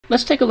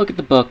Let's take a look at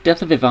the book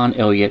Death of Ivan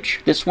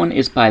Ilyich. This one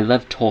is by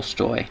Lev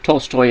Tolstoy.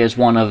 Tolstoy is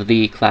one of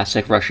the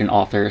classic Russian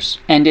authors,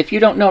 and if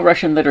you don't know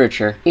Russian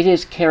literature, it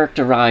is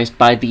characterized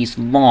by these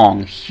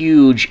long,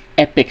 huge,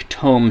 epic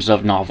tomes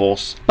of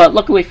novels. But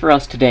luckily for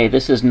us today,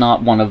 this is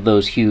not one of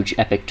those huge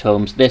epic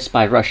tomes. This,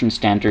 by Russian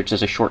standards,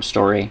 is a short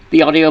story.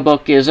 The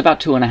audiobook is about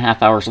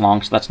 2.5 hours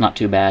long, so that's not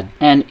too bad.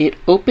 And it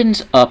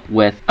opens up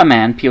with a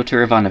man,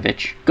 Pyotr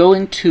Ivanovich,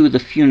 going to the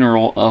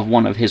funeral of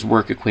one of his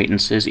work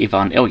acquaintances,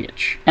 Ivan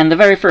Ilyich. And the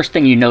very first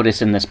thing you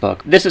notice in this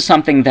book, this is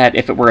something that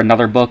if it were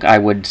another book, I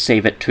would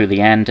save it to the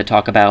end to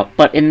talk about,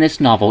 but in this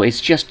novel, it's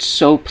just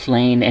so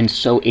plain and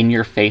so in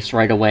your face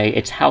right away.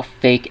 It's how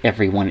fake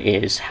everyone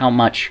is, how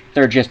much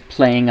they're just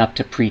playing up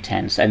to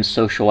pretense and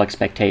social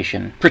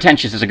expectation.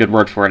 Pretentious is a good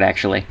word for it,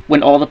 actually.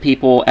 When all the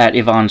people at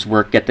Ivan's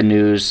work get the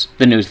news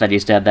that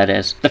he's dead, that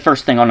is, the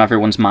first thing on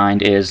everyone's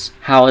mind is,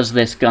 how is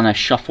this gonna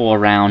shuffle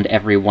around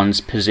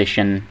everyone's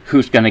position?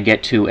 Who's gonna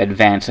get to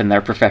advance in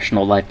their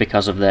professional life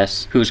because of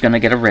this? Who's gonna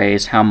get a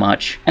raise? How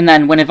much? And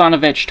then when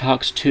Ivanovich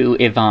talks to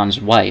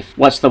Ivan's wife,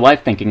 what's the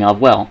wife thinking of?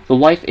 Well, the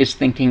wife is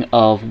thinking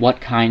of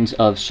what kinds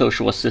of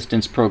social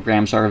assistance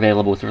programs are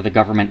available through the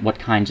government, what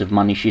kinds of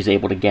money she's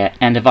able to get,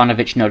 and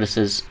Ivanovich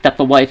notices that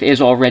the wife is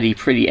already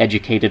pretty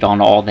educated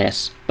on all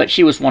this, but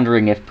she was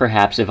wondering if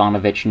perhaps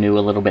Ivanovich knew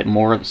a little bit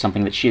more,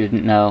 something that she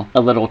didn't know,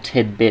 a little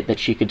tidbit that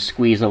she could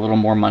squeeze a little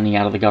more money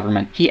out of the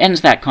government. He ends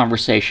that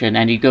conversation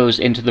and he goes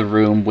into the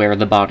room where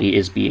the body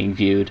is being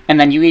viewed. And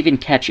then you even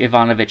catch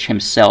Ivanovich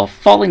himself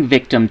falling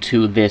victim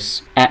to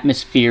this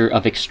atmosphere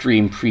of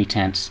extreme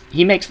pretense.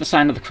 He makes the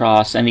sign of the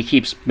cross, and he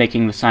keeps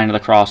making the sign of the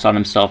cross on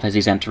himself as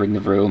he's entering the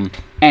room.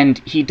 And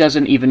he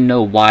doesn't even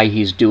know why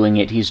he's doing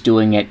it. He's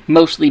doing it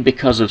mostly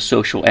because of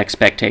social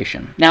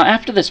expectation. Now,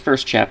 after this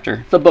first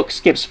chapter, the book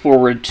skips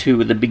forward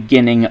to the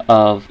beginning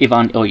of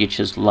Ivan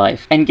Ilyich's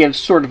life, and gives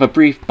sort of a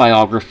brief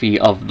biography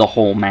of the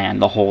whole man,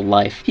 the whole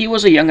life. He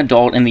was a young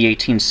adult in the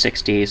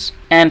 1860s,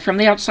 and from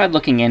the outside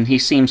looking in, he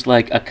seems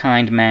like a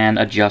kind man,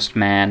 a just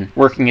man,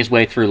 working his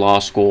way through law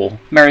school.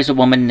 Marries a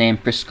woman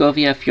named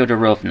Praskovia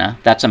Fyodorovna,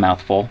 that's a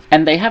mouthful,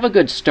 and they have a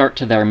good start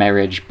to their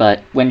marriage,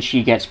 but when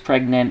she gets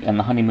pregnant and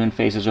the honeymoon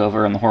phase is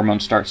over and the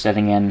hormones start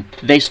setting in,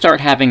 they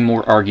start having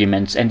more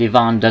arguments, and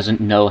Ivan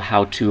doesn't know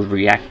how to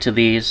react to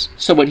these.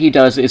 So what he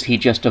does is he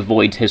just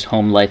avoids his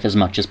home life as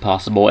much as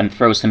possible and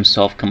throws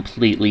himself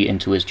completely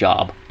into his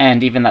job.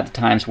 And even at the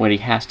times when he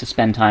has to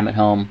spend time at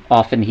home,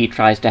 often he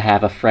tries to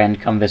have a friend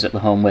come visit the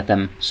home with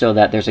him, so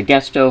that there's a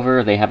guest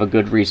over, they have a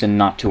good reason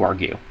not to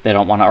argue. They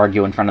don't want to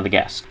argue in front of the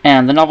guest.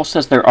 And the novel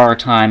says there are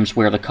times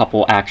where the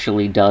couple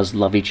actually does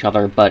love each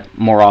other, but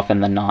more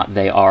often than not,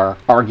 they are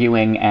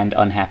arguing and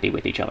unhappy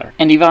with each other.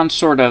 And Ivan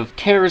sort of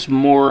cares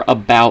more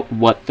about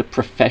what the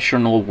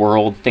professional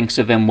world thinks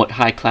of him, what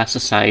high-class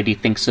society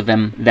thinks of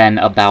him, than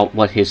about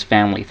what his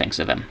family thinks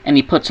of him. And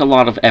he puts a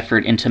lot of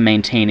effort into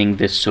maintaining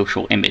this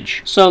social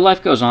image. So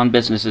life goes on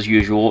business as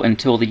usual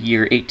until the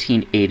year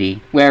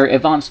 1880, where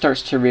Ivan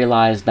starts to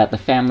realize that the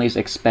family's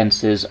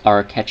expenses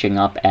are catching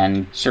up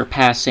and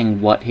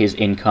surpassing what his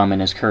income in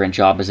his current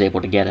job is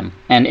able to get him.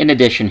 And in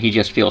addition, he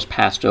just feels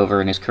passed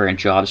over in his current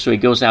job, so he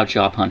goes out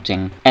job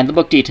hunting. And the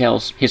book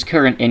details his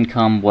current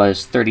income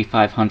was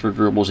 3,500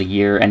 rubles a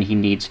year, and he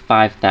needs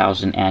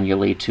 5,000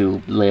 annually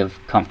to live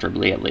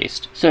comfortably at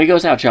least. So he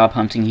goes out job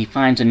hunting, he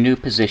finds a new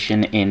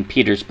position in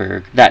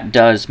Petersburg that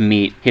does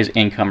meet his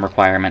income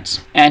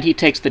requirements. And he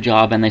takes the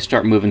job and they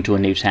start moving to a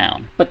new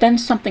town. But then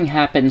something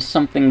happens,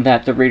 something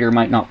that the reader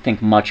might not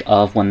think much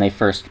of when they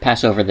first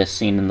pass over this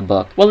scene in the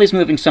book. While he's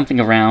moving something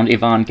around,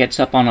 Ivan gets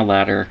up on a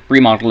ladder,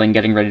 remodeling,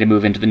 getting ready to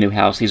move into the new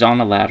house. He's on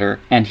a ladder,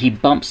 and he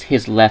bumps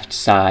his left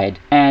side,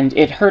 and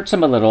it hurts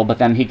him a little, but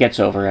then he gets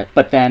over it.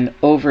 But then,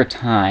 over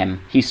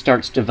time, he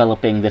starts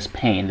developing this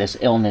pain, this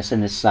illness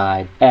in his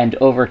side, and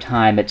over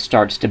time it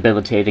starts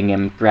debilitating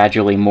him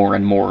gradually more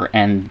and more,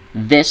 and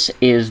this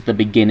is the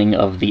beginning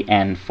of the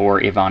end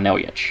for Ivan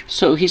Ilyich.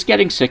 So he's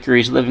getting sicker,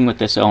 he's living with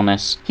this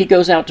illness. He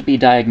goes out to be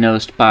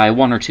diagnosed by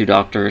 1 or 2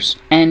 doctors,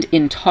 and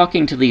in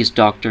talking to these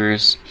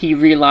doctors, he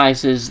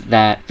realizes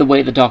that the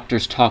way the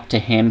doctors talk to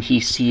him, he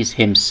sees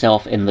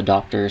himself in the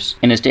doctors.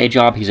 In his day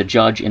job, he's a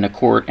judge in a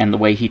court, and the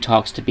way he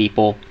talks to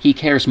people, he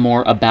cares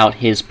more about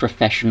his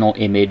professional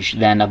image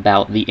than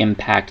about the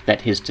impact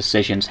that his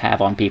decisions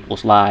have on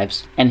people's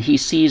lives. And he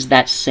sees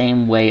that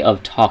same way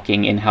of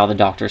talking in how the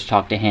doctors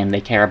talk to him.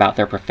 They care about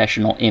their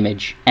professional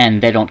image,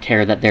 and they don't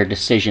care that their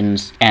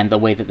decisions and the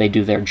way that they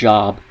do their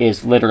job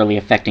is literally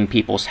affecting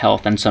people's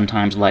health and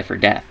sometimes life or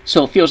death.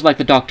 So it feels like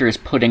the doctor is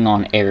putting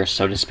on airs,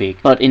 so to speak.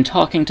 But in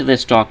talking to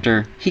this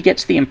doctor, he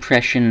gets the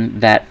impression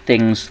that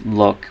things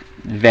look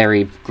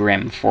very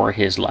grim for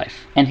his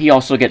life. And he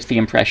also gets the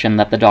impression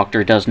that the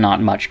doctor does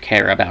not much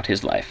care about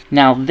his life.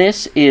 Now,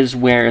 this is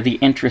where the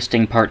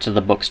interesting parts of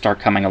the book start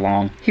coming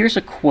along. Here's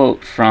a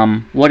quote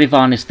from what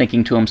Ivan is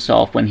thinking to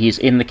himself when he's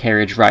in the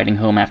carriage riding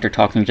home after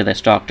talking to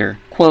this doctor.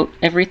 Quote, Quote,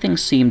 everything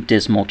seemed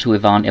dismal to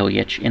Ivan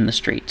Ilyich in the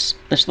streets.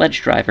 The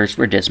sledge drivers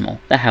were dismal.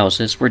 The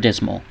houses were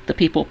dismal. The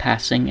people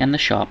passing and the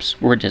shops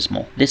were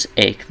dismal. This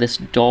ache, this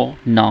dull,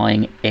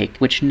 gnawing ache,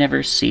 which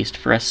never ceased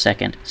for a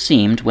second,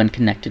 seemed, when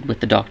connected with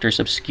the doctor's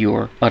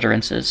obscure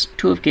utterances,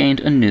 to have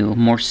gained a new,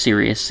 more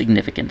serious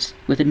significance,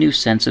 with a new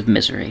sense of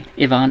misery.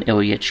 Ivan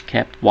Ilyich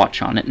kept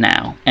watch on it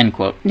now. End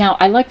quote. Now,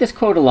 I like this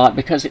quote a lot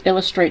because it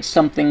illustrates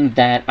something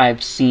that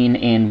I've seen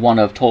in one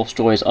of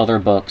Tolstoy's other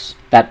books.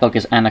 That book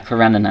is Anna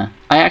Karenina.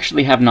 I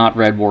actually have not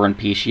read War and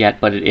Peace yet,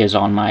 but it is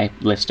on my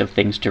list of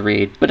things to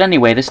read. But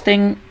anyway,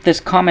 this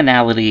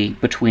commonality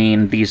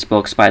between these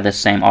books by the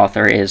same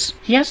author is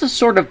he has a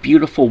sort of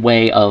beautiful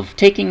way of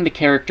taking the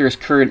character's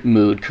current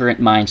mood, current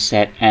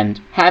mindset, and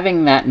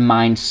having that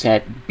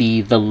mindset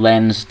be the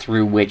lens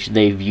through which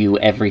they view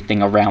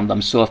everything around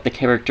them. So if the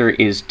character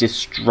is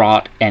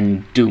distraught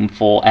and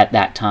doomful at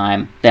that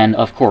time, then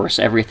of course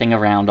everything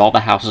around, all the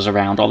houses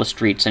around, all the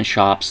streets and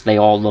shops, they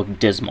all look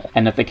dismal.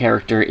 And if the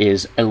character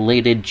is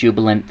elated,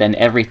 jubilant, then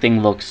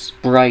everything looks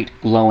bright,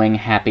 glowing,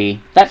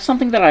 happy. That's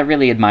something that I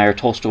really admire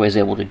Tolstoy is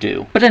able to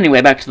do. But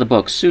anyway, back to the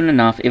book. Soon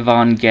enough,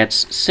 Ivan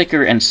gets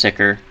sicker and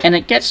sicker, and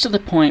it gets to the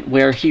point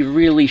where he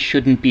really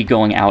shouldn't be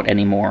going out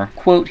anymore.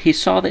 Quote, he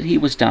saw that he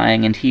was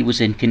dying and he was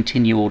in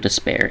continual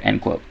despair,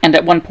 end quote. And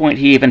at one point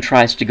he even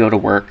tries to go to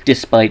work,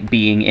 despite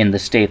being in the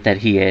state that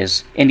he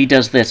is. And he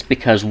does this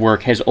because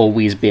work has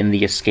always been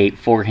the escape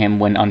for him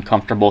when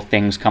uncomfortable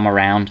things come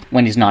around.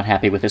 When he's not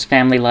happy with his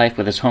family life,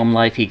 with his home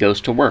life, he goes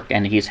to work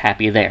and he's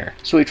happy there.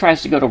 So he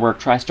tries to go to work,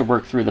 tries to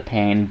work through the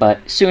pain, but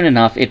soon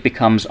enough it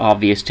becomes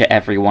obvious to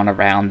everyone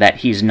around that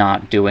he's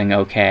not doing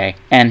okay,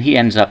 and he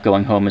ends up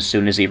going home as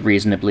soon as he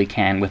reasonably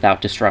can without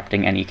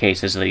disrupting any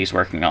cases that he's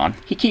working on.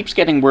 He keeps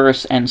getting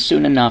worse, and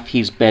soon enough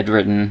he's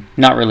bedridden,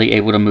 not really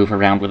able to move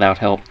around without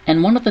help.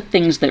 And one of the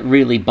things that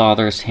really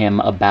bothers him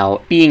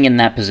about being in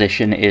that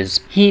position is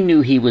he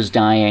knew he was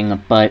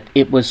dying, but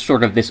it was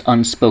sort of this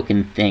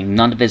unspoken thing.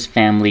 None of his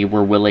family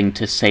were willing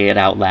to say it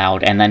out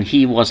loud, and then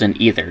he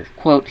wasn't either.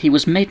 Quote, he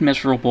was made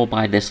miserable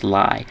by this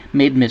lie,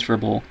 made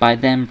miserable by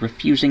them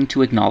refusing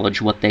to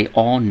acknowledge what they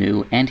all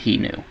knew and he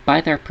knew,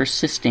 by their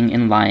persisting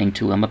in lying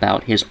to him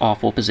about his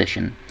awful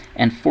position,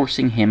 and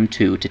forcing him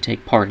to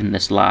take part in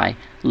this lie.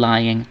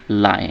 Lying,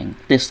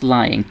 this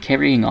lying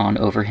carrying on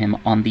over him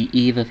on the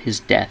eve of his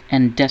death,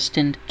 and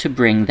destined to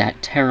bring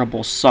that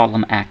terrible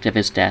solemn act of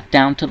his death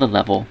down to the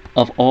level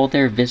of all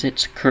their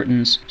visits,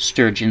 curtains,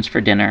 sturgeons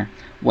for dinner,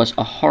 was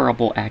a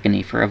horrible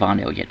agony for Ivan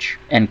Ilyich.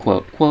 End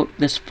quote. Quote,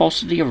 this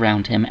falsity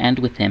around him and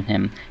within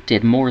him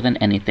did more than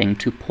anything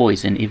to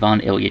poison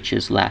Ivan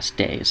Ilyich's last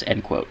days.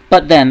 End quote.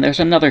 But then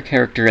there's another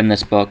character in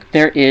this book.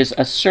 There is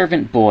a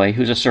servant boy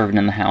who's a servant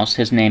in the house.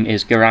 His name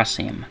is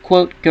Gerasim.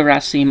 Quote,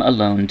 Gerasim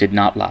alone did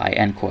not lie.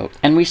 End quote.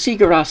 And we see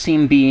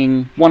Gerasim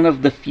being one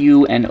of the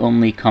few and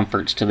only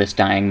comforts to this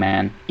dying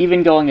man,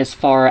 even going as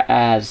far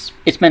as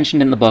it's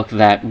mentioned in the book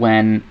that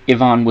when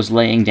Ivan was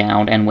laying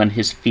down and when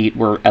his feet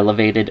were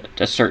elevated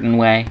a certain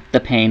way, the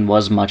pain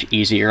was much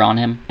easier on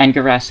him. And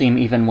Gerasim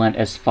even went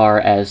as far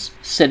as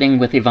sitting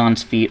with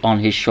Ivan's feet on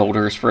his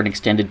shoulders for an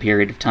extended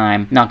period of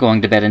time, not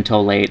going to bed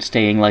until late,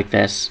 staying like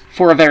this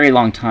for a very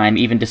long time,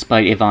 even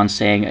despite Ivan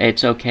saying,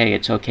 it's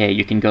okay,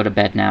 you can go to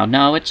bed now.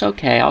 No, it's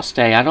okay, I'll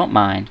stay, I don't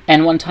mind.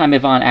 And one time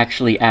Ivan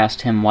actually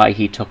asked him why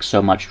he took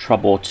so much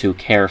trouble to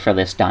care for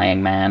this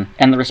dying man,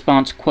 and the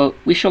response, quote,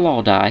 we shall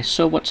all die,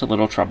 so what's a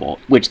little trouble?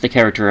 Which the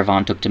character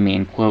Ivan took to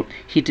mean, quote,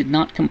 he did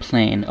not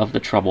complain of the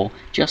trouble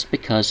just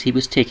because he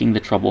was taking the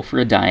trouble for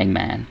a dying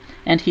man,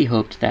 and he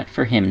hoped that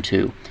for him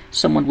too,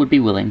 someone would be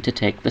willing to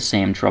take the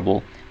same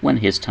trouble when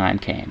his time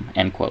came,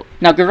 end quote.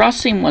 Now,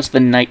 Gerasim was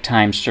the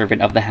nighttime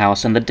servant of the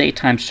house, and the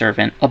daytime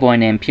servant, a boy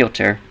named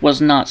Pyotr,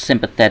 was not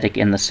sympathetic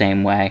in the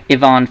same way.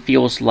 Ivan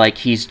feels like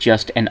he's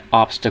just an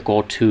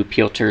obstacle to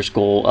Pyotr's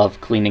goal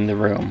of cleaning the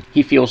room.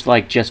 He feels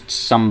like just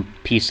some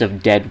piece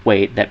of dead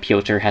weight that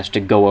Pyotr has to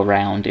go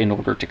around in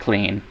order to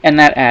clean, and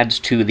that adds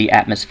to the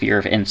atmosphere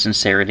of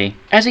insincerity.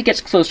 As he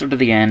gets closer to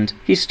the end,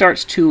 he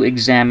starts to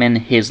examine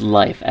his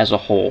life as a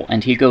whole,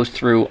 and he goes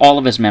through all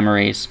of his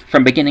memories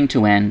from beginning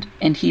to end,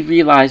 and he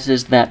realizes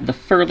that the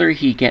further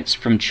he gets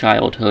from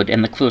childhood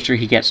and the closer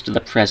he gets to the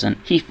present,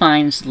 he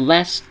finds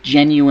less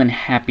genuine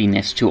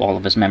happiness to all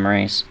of his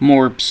memories,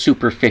 more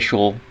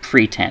superficial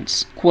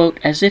pretense. Quote,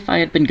 as if I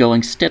had been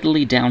going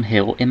steadily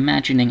downhill,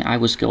 imagining I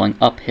was going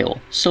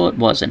uphill. So it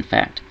was, in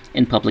fact.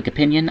 In public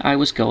opinion, I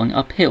was going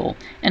uphill,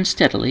 and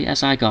steadily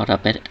as I got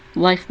up it,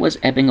 life was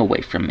ebbing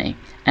away from me.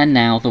 And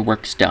now the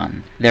work's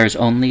done. There's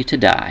only to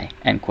die.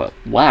 End quote.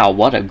 Wow,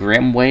 what a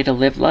grim way to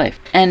live life.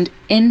 And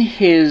in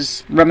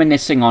his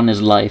reminiscing on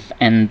his life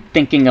and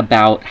thinking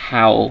about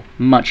how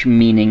much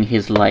meaning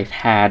his life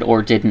had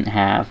or didn't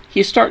have,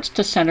 he starts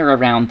to center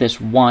around this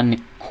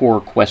one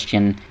core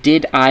question: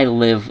 did I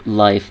live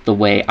life the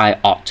way I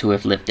ought to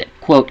have lived it?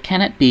 Quote,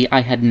 can it be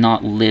I had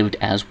not lived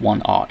as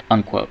one ought?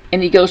 Unquote.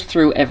 And he goes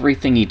through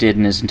everything he did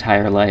in his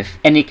entire life,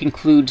 and he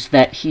concludes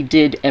that he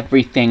did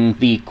everything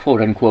the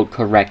quote-unquote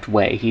correct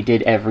way. He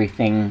did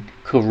everything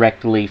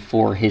correctly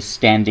for his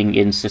standing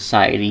in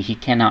society. He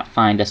cannot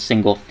find a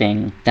single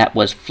thing that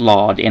was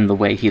flawed in the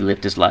way he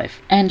lived his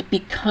life. And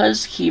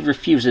because he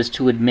refuses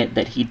to admit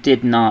that he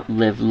did not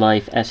live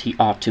life as he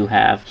ought to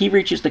have, he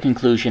reaches the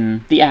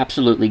conclusion, the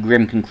absolutely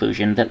grim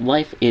conclusion, that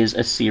life is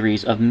a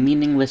series of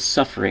meaningless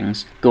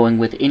sufferings going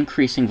with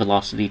increasing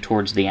velocity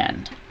towards the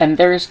end. And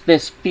there's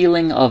this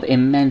feeling of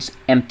immense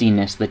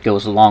emptiness that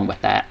goes along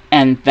with that.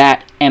 And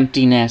that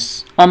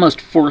emptiness almost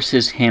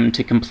forces him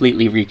to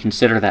completely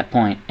reconsider that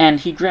point.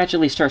 And he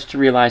gradually starts to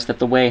realize that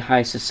the way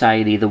high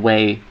society, the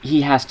way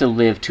he has to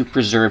live to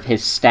preserve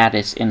his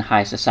status in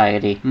high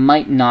society,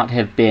 might not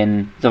have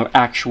been the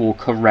actual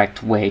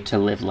correct way to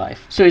live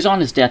life. So he's on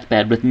his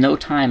deathbed with no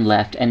time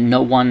left and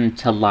no one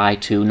to lie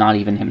to, not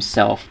even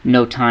himself.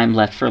 No time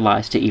left for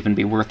lies to even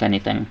be worth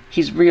anything.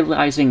 He's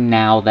realizing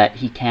now that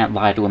he can't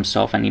lie to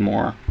himself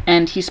anymore.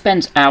 And he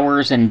spends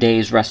hours and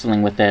days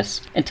wrestling with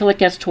this, until it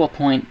gets to a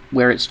point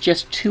where it's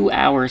just 2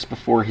 hours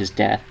before his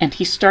death, and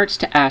he starts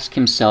to ask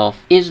himself,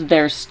 is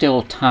there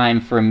still time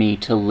for me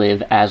to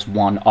live as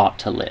one ought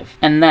to live?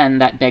 And then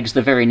that begs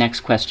the very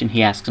next question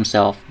he asks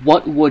himself,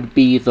 what would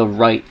be the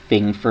right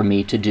thing for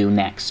me to do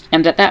next?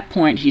 And at that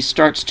point he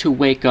starts to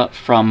wake up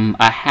from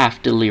a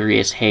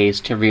half-delirious haze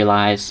to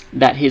realize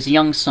that his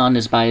young son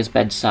is by his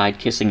bedside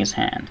kissing his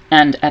hand.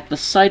 And at the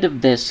sight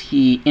of this,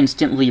 he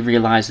instantly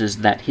realizes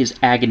that his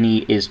agony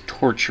is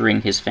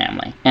torturing his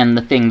family. And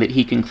the thing that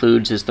he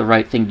concludes is the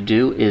right thing to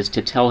do is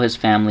to tell his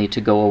family to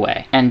go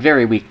away. And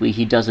very weakly,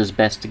 he does his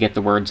best to get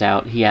the words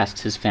out. He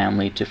asks his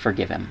family to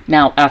forgive him.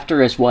 Now,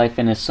 after his wife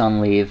and his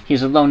son leave,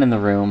 he's alone in the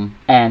room,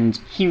 and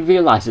he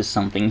realizes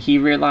something. He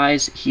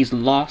realizes he's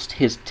lost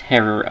his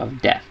terror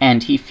of death,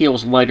 and he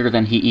feels lighter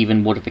than he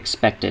even would have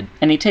expected.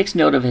 And he takes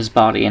note of his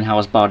body and how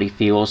his body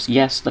feels.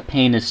 Yes, the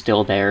pain is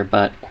still there,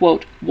 but,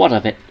 quote, what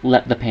of it?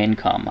 Let the pain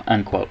come,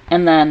 unquote.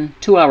 And then,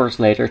 2 hours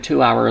later,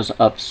 2 hours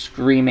of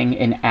screaming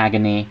in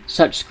agony,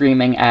 such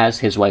screaming as,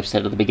 his wife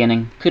said at the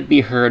beginning, could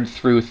be heard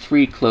through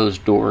 3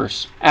 closed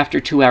doors. After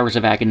 2 hours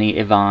of agony,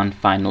 Ivan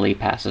finally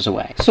passes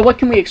away. So what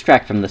can we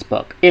extract from this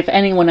book? If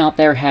anyone out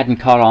there hadn't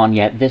caught on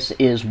yet, this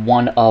is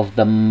one of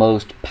the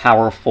most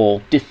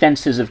powerful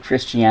defenses of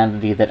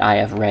Christianity that I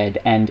have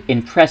read, and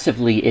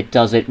impressively it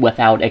does it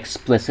without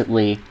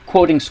explicitly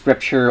quoting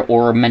scripture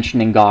or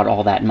mentioning God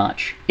all that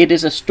much. It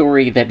is a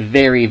story that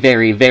very,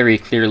 very, very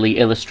clearly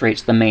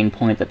illustrates the main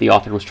point that the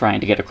author was trying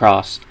to get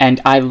across, and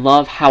I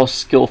love how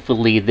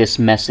skillfully this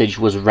message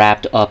was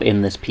wrapped up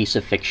in this piece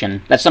of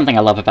fiction. That's something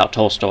I love about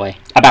Tolstoy,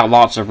 about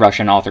lots of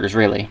Russian authors,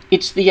 really.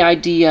 It's the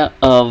idea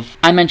of,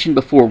 I mentioned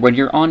before, when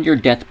you're on your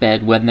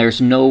deathbed, when there's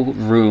no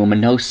room,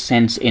 no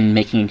sense in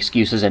making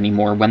excuses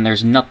anymore, when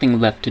there's nothing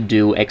left to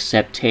do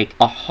except take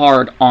a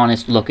hard,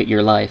 honest look at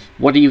your life,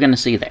 what are you going to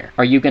see there?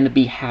 Are you going to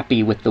be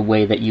happy with the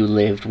way that you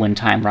lived when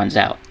time runs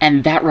out?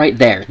 And that right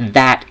there,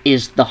 that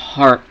is the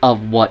heart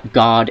of what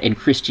God and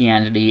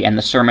Christianity and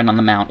the Sermon on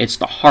the Mount, it's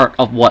the heart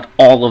of what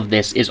all of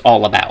this is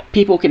all about.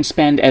 People can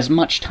spend as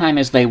much time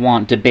as they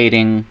want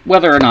debating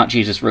whether or not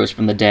Jesus rose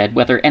from the dead,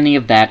 whether any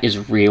of that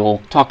is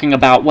real, talking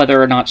about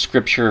whether or not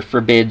Scripture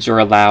forbids or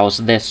allows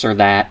this or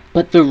that,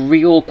 but the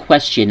real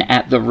question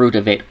at the root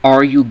of it,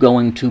 are you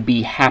going to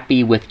be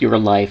happy with your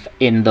life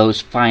in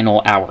those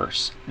final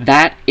hours?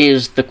 That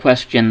is the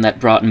question that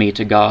brought me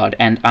to God,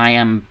 and I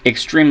am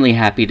extremely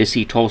happy to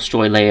see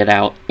Tolstoy lay it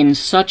out in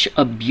such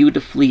a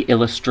beautifully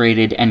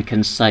illustrated and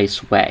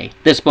concise way.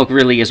 This book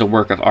really is a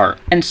work of art.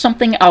 And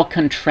something I'll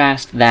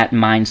contrast that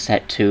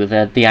mindset to,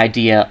 the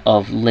idea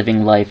of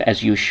living life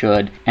as you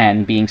should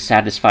and being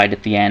satisfied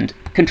at the end.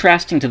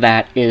 Contrasting to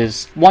that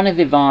is one of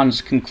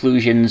Ivan's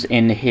conclusions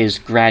in his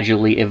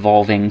gradually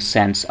evolving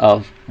sense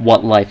of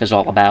what life is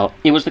all about.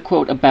 It was the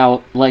quote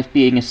about life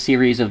being a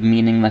series of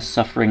meaningless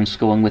sufferings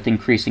going with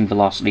increasing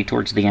velocity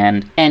towards the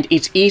end. And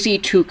it's easy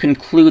to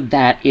conclude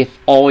that if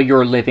all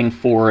you're living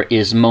for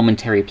is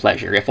momentary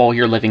pleasure, if all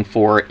you're living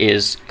for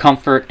is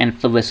comfort and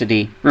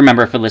felicity,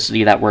 remember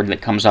felicity, that word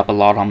that comes up a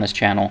lot on this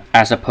channel,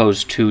 as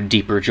opposed to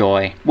deeper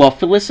joy. Well,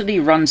 felicity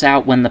runs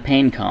out when the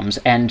pain comes,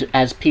 and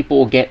as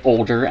people get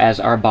older, as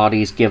our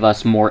bodies give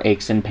us more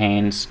aches and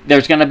pains,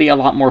 there's going to be a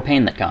lot more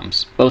pain that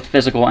comes, both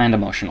physical and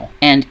emotional.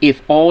 And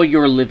if all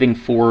you're living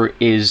for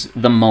is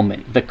the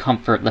moment, the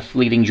comfort, the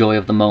fleeting joy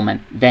of the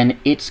moment, then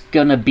it's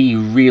gonna be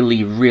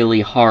really,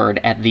 really hard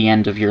at the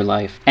end of your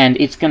life. And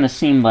it's gonna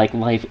seem like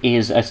life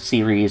is a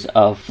series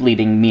of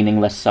fleeting,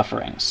 meaningless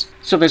sufferings.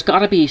 So there's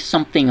gotta be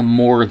something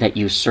more that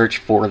you search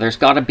for. There's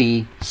gotta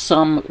be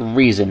some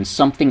reason,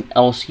 something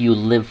else you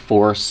live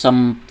for,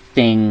 something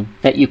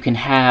that you can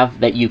have,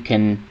 that you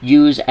can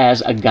use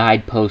as a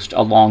guidepost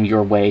along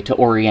your way to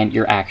orient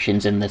your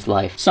actions in this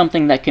life.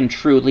 Something that can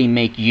truly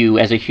make you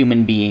as a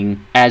human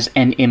being, as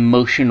an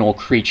emotional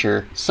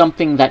creature,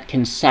 something that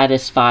can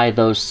satisfy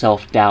those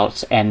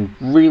self-doubts and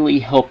really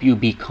help you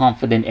be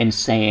confident in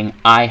saying,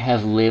 I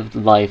have lived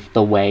life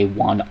the way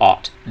one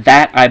ought.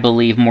 That, I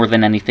believe, more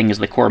than anything, is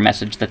the core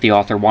message that the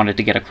author wanted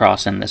to get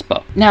across in this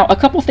book. Now, a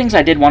couple things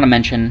I did want to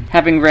mention,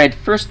 having read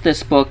first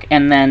this book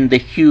and then the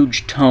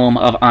huge tome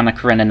of Anna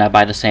Karenina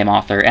by the same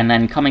author, and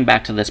then coming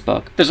back to this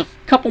book. There's a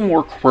couple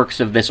more quirks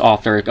of this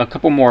author, a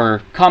couple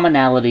more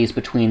commonalities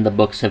between the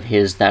books of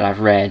his that I've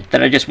read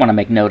that I just want to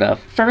make note of.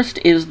 First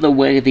is the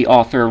way the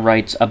author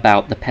writes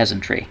about the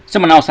peasantry.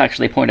 Someone else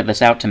actually pointed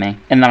this out to me,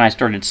 and then I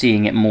started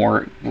seeing it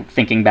more,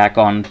 thinking back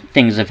on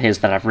things of his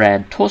that I've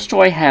read.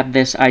 Tolstoy had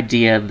this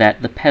idea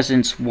that the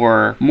peasants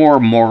were more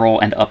moral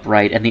and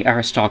upright, and the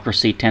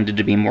aristocracy tended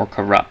to be more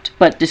corrupt.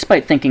 But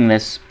despite thinking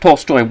this,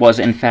 Tolstoy was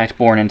in fact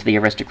born into the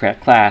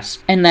aristocrat class.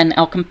 And then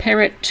I'll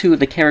compare it to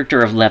the character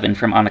of Levin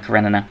from Anna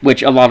Karenina,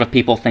 which a lot of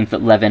people think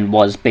that Levin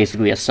was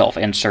basically a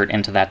self-insert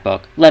into that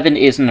book. Levin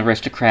is an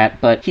aristocrat,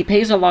 but he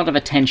pays a lot of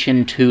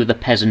attention to the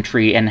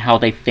peasantry and how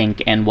they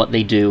think and what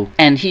they do.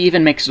 And he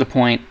even makes it a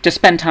point to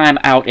spend time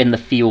out in the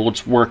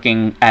fields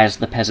working as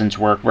the peasants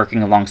work,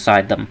 working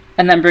alongside them.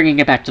 And then bringing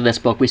it back to this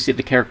book, we see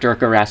the character of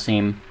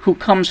Gerasim, who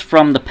comes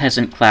from the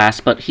peasant class,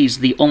 but he's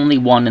the only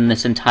one in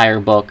this entire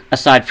book,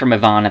 aside from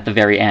Ivan at the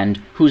very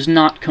end, who's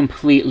not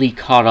completely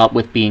caught up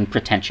with being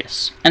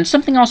pretentious. And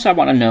something else I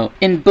want to note,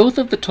 in both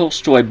of the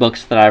Tolstoy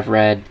books that I've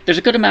read, there's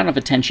a good amount of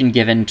attention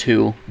given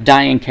to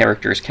dying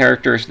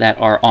characters that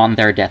are on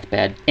their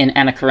deathbed. In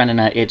Anna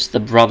Karenina, it's the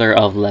brother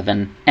of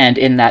Levin, and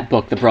in that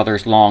book, the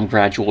brother's long,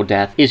 gradual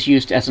death is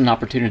used as an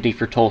opportunity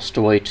for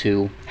Tolstoy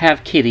to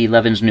have Kitty,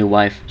 Levin's new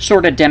wife,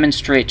 sort of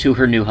demonstrate to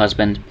her new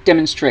husband,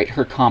 demonstrate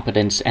her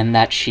competence and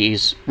that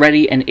she's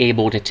ready and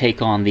able to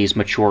take on these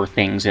mature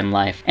things in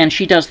life. And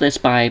she does this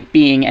by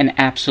being an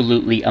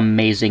absolutely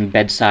amazing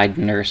bedside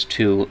nurse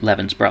to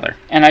Levin's brother.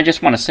 And I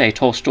just want to say,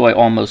 Tolstoy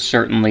almost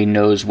certainly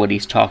knows what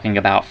he's talking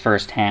about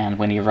firsthand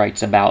when he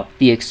writes about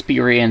the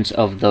experience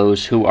of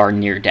those who are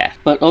near death.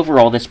 But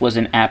overall, this was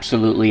an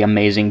absolutely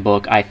amazing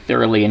book. I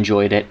thoroughly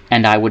enjoyed it,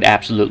 and I would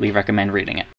absolutely recommend reading it.